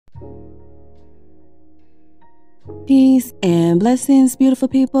Peace and blessings, beautiful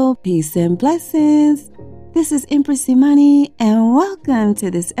people. Peace and blessings. This is Empress Imani, and welcome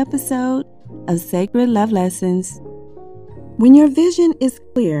to this episode of Sacred Love Lessons. When your vision is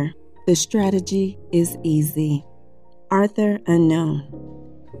clear, the strategy is easy. Author Unknown.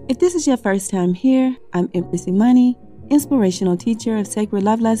 If this is your first time here, I'm Empress Imani, inspirational teacher of Sacred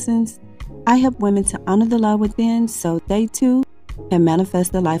Love Lessons. I help women to honor the love within so they too can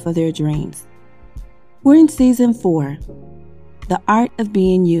manifest the life of their dreams. We're in Season 4, The Art of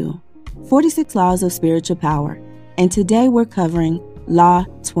Being You, 46 Laws of Spiritual Power, and today we're covering Law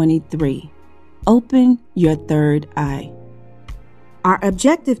 23, Open Your Third Eye. Our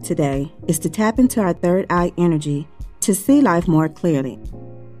objective today is to tap into our third eye energy to see life more clearly.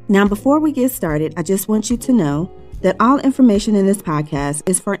 Now, before we get started, I just want you to know that all information in this podcast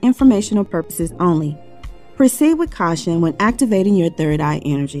is for informational purposes only. Proceed with caution when activating your third eye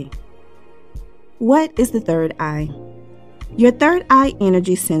energy. What is the third eye? Your third eye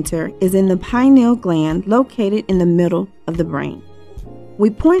energy center is in the pineal gland located in the middle of the brain.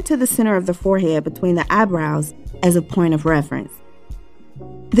 We point to the center of the forehead between the eyebrows as a point of reference.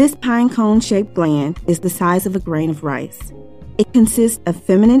 This pine cone-shaped gland is the size of a grain of rice. It consists of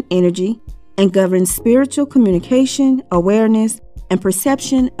feminine energy and governs spiritual communication, awareness, and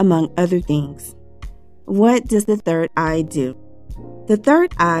perception, among other things. What does the third eye do? The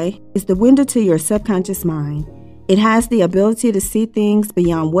third eye is the window to your subconscious mind. It has the ability to see things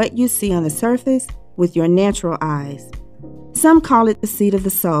beyond what you see on the surface with your natural eyes. Some call it the seat of the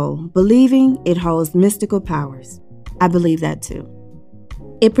soul, believing it holds mystical powers. I believe that too.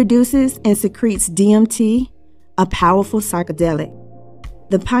 It produces and secretes DMT, a powerful psychedelic.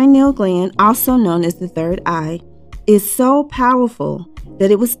 The pineal gland, also known as the third eye, is so powerful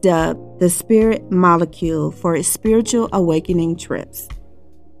that it was dubbed the spirit molecule for its spiritual awakening trips.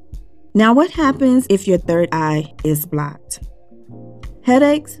 Now, what happens if your third eye is blocked?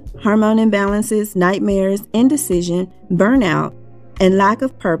 Headaches, hormone imbalances, nightmares, indecision, burnout, and lack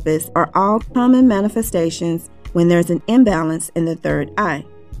of purpose are all common manifestations when there's an imbalance in the third eye.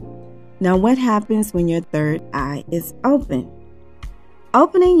 Now, what happens when your third eye is open?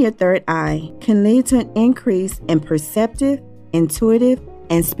 Opening your third eye can lead to an increase in perceptive, intuitive,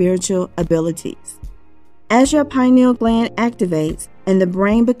 and spiritual abilities. As your pineal gland activates and the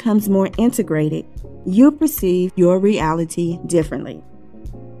brain becomes more integrated, you perceive your reality differently.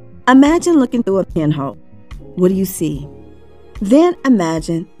 Imagine looking through a pinhole. What do you see? Then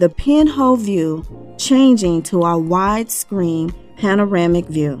imagine the pinhole view changing to a widescreen panoramic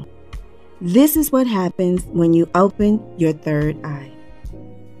view. This is what happens when you open your third eye.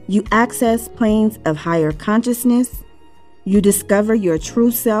 You access planes of higher consciousness. You discover your true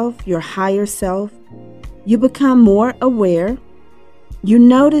self, your higher self. You become more aware. You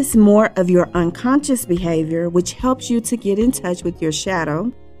notice more of your unconscious behavior, which helps you to get in touch with your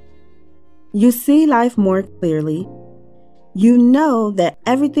shadow. You see life more clearly. You know that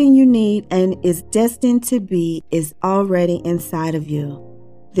everything you need and is destined to be is already inside of you.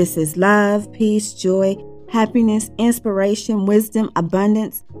 This is love, peace, joy, happiness, inspiration, wisdom,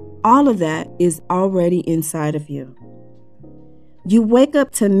 abundance. All of that is already inside of you. You wake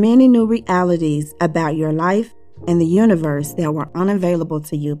up to many new realities about your life and the universe that were unavailable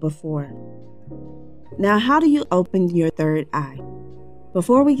to you before. Now, how do you open your third eye?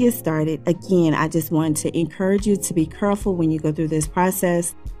 Before we get started, again, I just want to encourage you to be careful when you go through this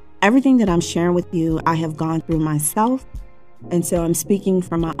process. Everything that I'm sharing with you, I have gone through myself, and so I'm speaking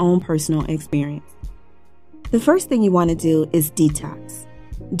from my own personal experience. The first thing you want to do is detox.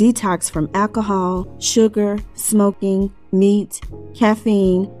 Detox from alcohol, sugar, smoking, meat,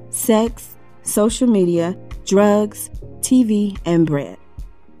 caffeine, sex, social media, drugs, TV, and bread.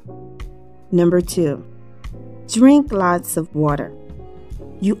 Number 2, drink lots of water.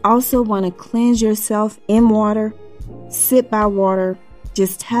 You also want to cleanse yourself in water, sit by water,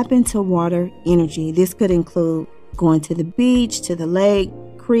 just tap into water energy. This could include going to the beach, to the lake,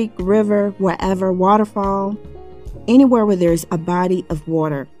 creek, river, wherever, waterfall, anywhere where there's a body of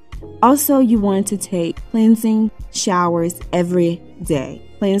water. Also, you want to take cleansing showers every day.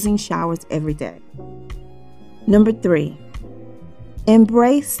 Number 3,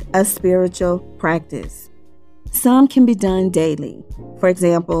 embrace a spiritual practice. Some can be done daily. For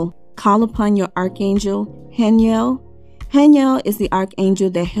example, call upon your archangel, Haniel. Haniel is the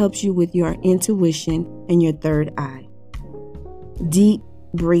archangel that helps you with your intuition and your third eye. Deep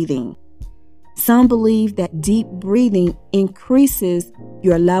breathing. Some believe that deep breathing increases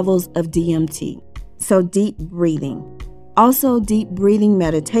your levels of DMT. So deep breathing. Also, deep breathing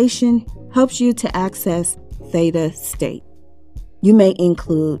meditation helps you to access theta state. You may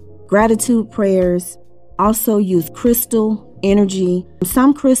include gratitude prayers, also use crystal energy.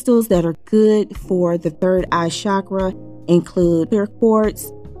 Some crystals that are good for the third eye chakra include clear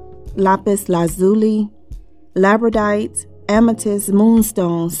quartz, lapis lazuli, labradorite, amethyst,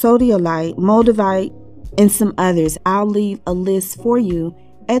 moonstone, sodalite, moldavite, and some others. I'll leave a list for you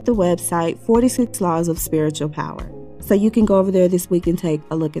at the website 46 Laws of Spiritual Power. So you can go over there this week and take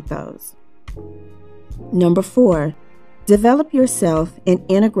a look at those. Number 4, develop yourself and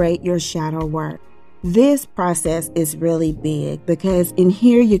integrate your shadow work. This process is really big because in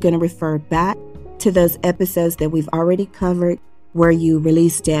here you're going to refer back to those episodes that we've already covered where you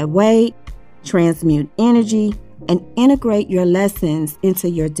release dead weight, transmute energy, and integrate your lessons into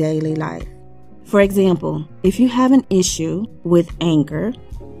your daily life. For example, if you have an issue with anger,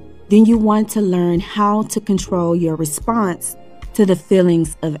 then you want to learn how to control your response to the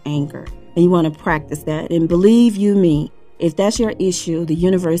feelings of anger. And you want to practice that. And believe you me, if that's your issue, the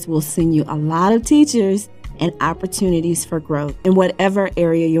universe will send you a lot of teachers and opportunities for growth in whatever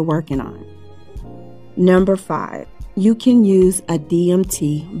area you're working on. Number 5, you can use a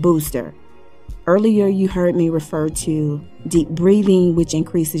DMT booster. Earlier, you heard me refer to deep breathing, which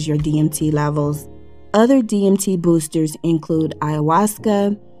increases your DMT levels. Other DMT boosters include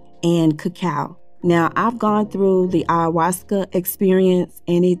ayahuasca and cacao. Now, I've gone through the ayahuasca experience,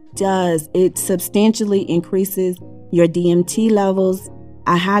 and it substantially increases your DMT levels.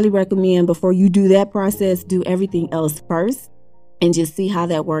 I highly recommend before you do that process, do everything else first and just see how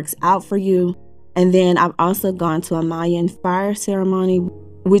that works out for you. And then I've also gone to a Mayan fire ceremony,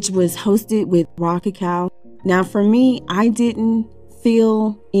 which was hosted with raw cacao. Now, for me, I didn't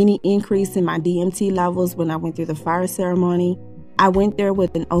feel any increase in my DMT levels when I went through the fire ceremony. I went there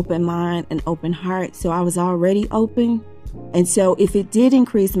with an open mind, an open heart, so I was already open. And so if it did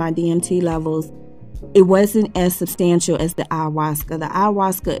increase my DMT levels, it wasn't as substantial as the ayahuasca. The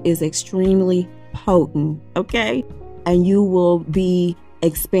ayahuasca is extremely potent, okay? And you will be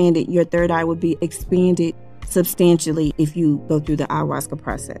expanded. Your third eye will be expanded substantially if you go through the ayahuasca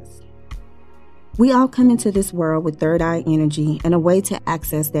process. We all come into this world with third eye energy and a way to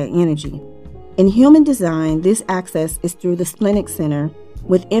access that energy. In human design, this access is through the splenic center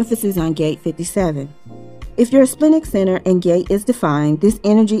with emphasis on gate 57. If your splenic center and gate is defined, this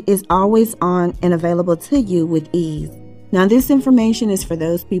energy is always on and available to you with ease. Now, this information is for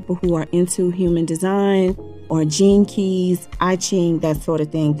those people who are into human design or gene keys, I Ching, that sort of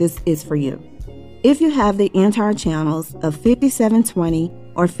thing. This is for you. If you have the entire channels of 5720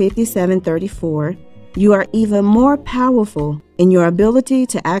 or 5734, you are even more powerful in your ability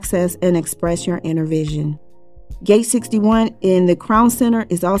to access and express your inner vision. Gate 61 in the crown center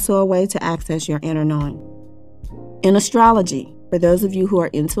is also a way to access your inner knowing. In astrology, for those of you who are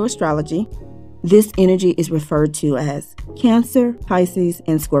into astrology, this energy is referred to as Cancer, Pisces,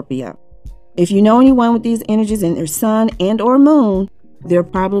 and Scorpio. If you know anyone with these energies in their sun and or moon, they're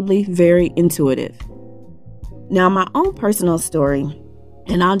probably very intuitive. Now, my own personal story,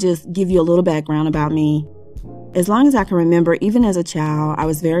 and I'll just give you a little background about me. As long as I can remember, even as a child, I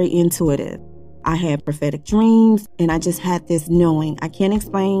was very intuitive. I had prophetic dreams, and I just had this knowing. I can't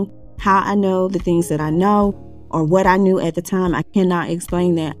explain how I know the things that I know or what I knew at the time. I cannot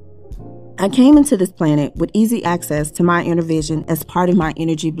explain that. I came into this planet with easy access to my inner vision as part of my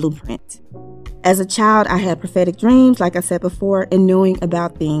energy blueprint. As a child, I had prophetic dreams, like I said before, and knowing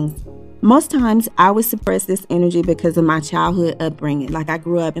about things. Most times, I would suppress this energy because of my childhood upbringing. Like, I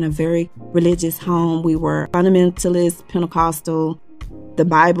grew up in a very religious home. We were fundamentalist, Pentecostal. The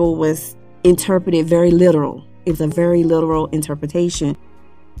Bible was interpreted very literal. It was a very literal interpretation.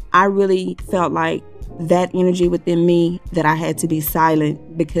 I really felt like that energy within me that I had to be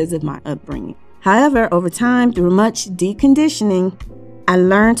silent because of my upbringing. However, over time, through much deconditioning, I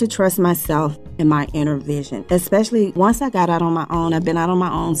learned to trust myself and my inner vision, especially once I got out on my own. I've been out on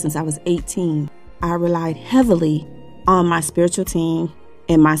my own since I was 18. I relied heavily on my spiritual team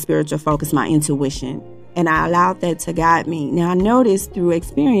and my spiritual focus, my intuition, and I allowed that to guide me. Now, I noticed through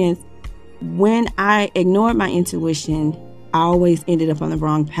experience, when I ignored my intuition, I always ended up on the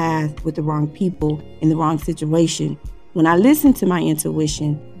wrong path with the wrong people in the wrong situation. When I listen to my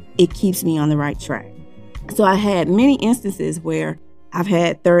intuition, it keeps me on the right track. So I had many instances where I've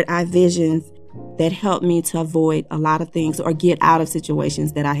had third eye visions that helped me to avoid a lot of things or get out of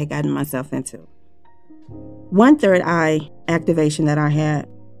situations that I had gotten myself into. One third eye activation that I had,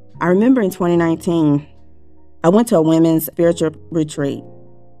 I remember in 2019, I went to a women's spiritual retreat.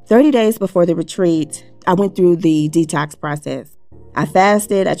 30 days before the retreat, I went through the detox process. I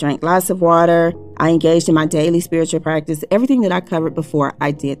fasted, I drank lots of water, I engaged in my daily spiritual practice. Everything that I covered before,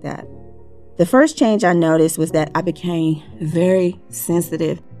 I did that. The first change I noticed was that I became very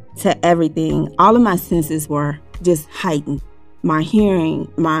sensitive to everything. All of my senses were just heightened. My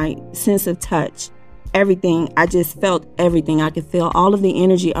hearing, my sense of touch, everything. I just felt everything. I could feel all of the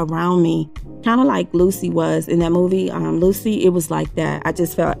energy around me, kind of like Lucy was in that movie, Lucy. It was like that. I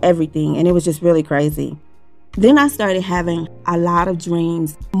just felt everything, and it was just really crazy. Then I started having a lot of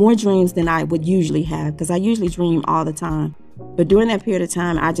dreams, more dreams than I would usually have, because I usually dream all the time. But during that period of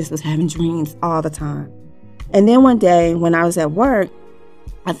time, I just was having dreams all the time. And then one day when I was at work,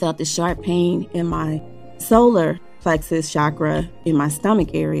 I felt this sharp pain in my solar plexus chakra in my stomach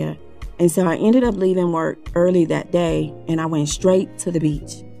area. And so I ended up leaving work early that day, and I went straight to the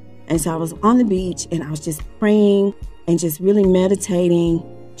beach. And so I was on the beach, and I was just praying and just really meditating,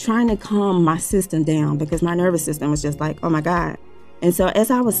 trying to calm my system down, because my nervous system was just like, oh my God. And so as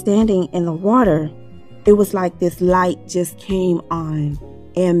I was standing in the water, it was like this light just came on,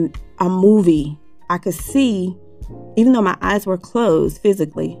 and a movie. I could see, even though my eyes were closed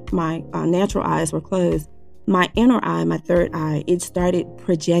physically, my natural eyes were closed, my inner eye, my third eye, it started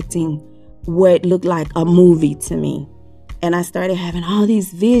projecting what looked like a movie to me. And I started having all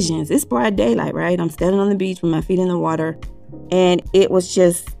these visions. It's broad daylight, right? I'm standing on the beach with my feet in the water. And it was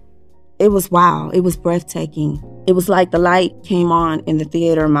wow. It was breathtaking. It was like the light came on in the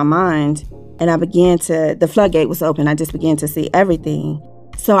theater of my mind, and the floodgate was open. I just began to see everything.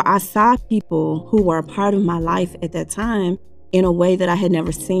 So I saw people who were a part of my life at that time in a way that I had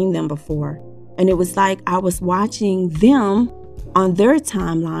never seen them before. And it was like I was watching them on their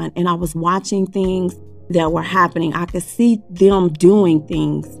timeline, and I was watching things that were happening. I could see them doing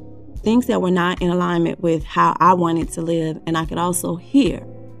things that were not in alignment with how I wanted to live, and I could also hear.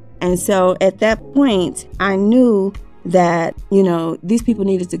 And so at that point, I knew that, these people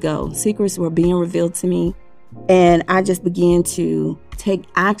needed to go. Secrets were being revealed to me, and I just began to take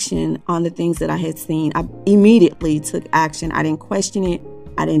action on the things that I had seen. I immediately took action. I didn't question it.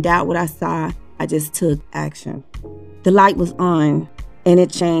 I didn't doubt what I saw. I just took action. The light was on, and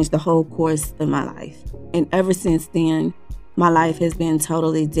it changed the whole course of my life. And ever since then, my life has been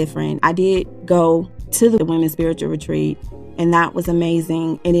totally different. I did go to the Women's Spiritual Retreat, and that was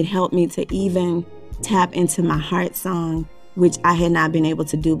amazing. And it helped me to even tap into my heart song, which I had not been able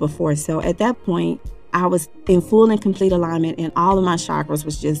to do before. So at that point, I was in full and complete alignment, and all of my chakras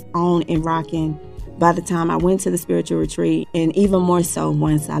was just on and rocking by the time I went to the spiritual retreat, and even more so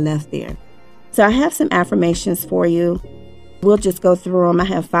once I left there. So I have some affirmations for you. We'll just go through them. I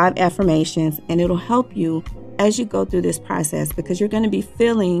have 5 affirmations, and it'll help you as you go through this process, because you're going to be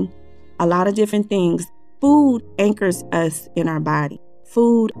feeling a lot of different things. Food anchors us in our body.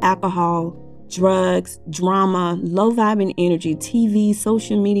 Food, alcohol, drugs, drama, low vibing energy, TV,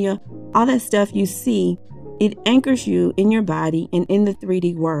 social media, all that stuff you see, it anchors you in your body and in the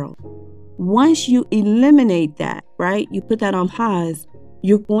 3D world. Once you eliminate that, right, you put that on pause,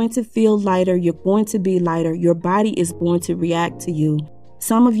 you're going to feel lighter. You're going to be lighter. Your body is going to react to you.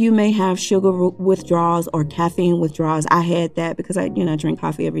 Some of you may have sugar withdrawals or caffeine withdrawals. I had that because I drink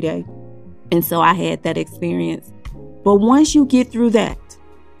coffee every day. And so I had that experience. But once you get through that,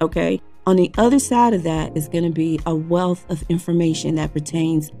 okay, on the other side of that is going to be a wealth of information that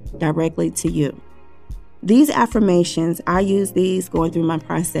pertains directly to you. These affirmations, I use these going through my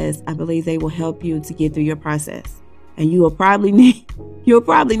process. I believe they will help you to get through your process. And you'll probably need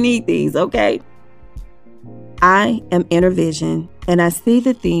these, okay? I am inner vision, and I see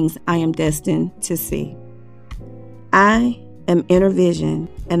the things I am destined to see. I am inner vision,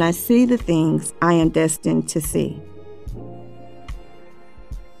 and I see the things I am destined to see.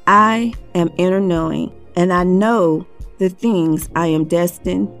 I am inner knowing, and I know the things I am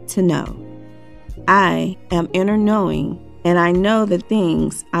destined to know. I am inner knowing, and I know the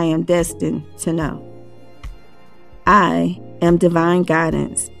things I am destined to know. I am divine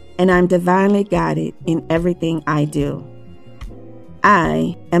guidance, and I'm divinely guided in everything I do.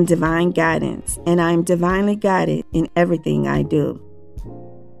 I am divine guidance, and I am divinely guided in everything I do.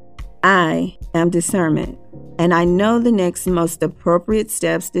 I am discernment, and I know the next most appropriate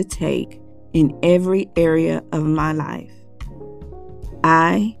steps to take in every area of my life.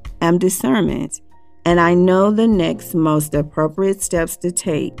 I am discernment, and I know the next most appropriate steps to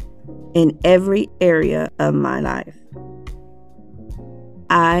take in every area of my life.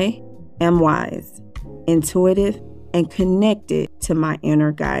 I am wise, intuitive, and connected to my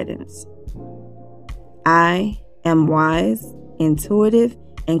inner guidance. I am wise, intuitive,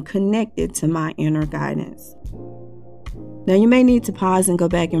 and connected to my inner guidance. Now, you may need to pause and go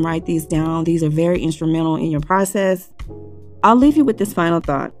back and write these down. These are very instrumental in your process. I'll leave you with this final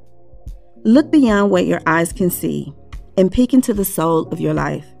thought. Look beyond what your eyes can see and peek into the soul of your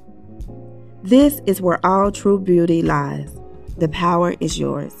life. This is where all true beauty lies. The power is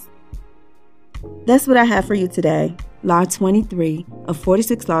yours. That's what I have for you today. Law 23 of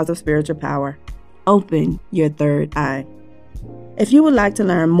 46 Laws of Spiritual Power. Open your third eye. If you would like to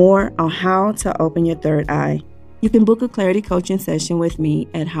learn more on how to open your third eye, you can book a clarity coaching session with me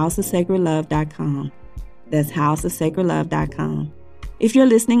at houseofsacredlove.com. That's houseofsacredlove.com. If you're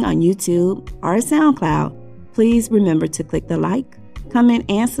listening on YouTube or SoundCloud, please remember to click the like, comment,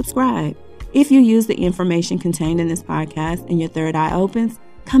 and subscribe. If you use the information contained in this podcast and your third eye opens,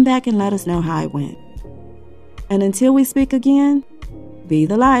 come back and let us know how it went. And until we speak again, be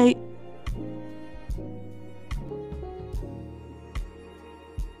the light.